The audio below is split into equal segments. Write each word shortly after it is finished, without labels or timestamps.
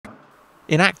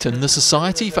In Acton, the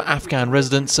Society for Afghan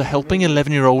Residents are helping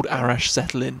 11-year-old Arash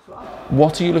settle in.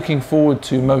 What are you looking forward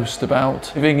to most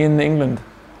about living in England?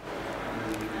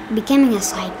 Becoming a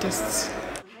scientist.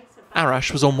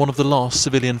 Arash was on one of the last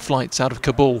civilian flights out of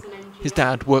Kabul. His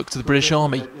dad worked for the British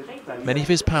Army. Many of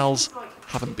his pals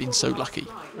haven't been so lucky.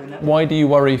 Why do you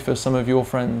worry for some of your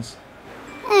friends?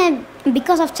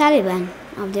 Because of Taliban,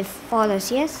 of the fathers,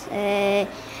 yes.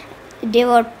 They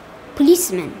were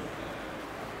policemen.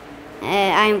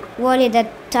 I'm worried that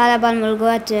Taliban will go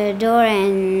at the door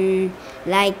and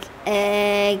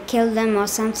kill them or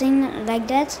something like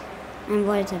that. I'm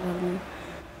worried about them.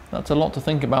 That's a lot to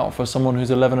think about for someone who's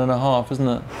 11 and a half, isn't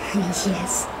it?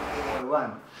 Yes.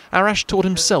 Arash taught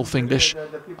himself English.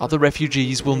 Other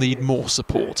refugees will need more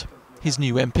support. His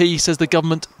new MP says the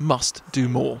government must do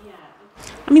more.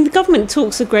 I mean, the government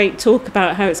talks a great talk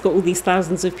about how it's got all these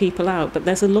thousands of people out, but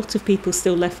there's a lot of people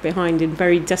still left behind in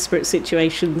very desperate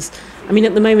situations. I mean,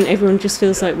 at the moment, everyone just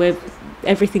feels like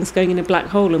everything's going in a black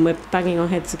hole and we're banging our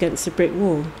heads against a brick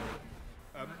wall.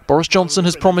 Boris Johnson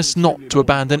has promised not to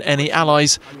abandon any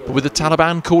allies, but with the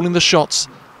Taliban calling the shots,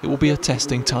 it will be a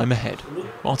testing time ahead.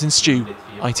 Martin Stew,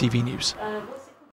 ITV News.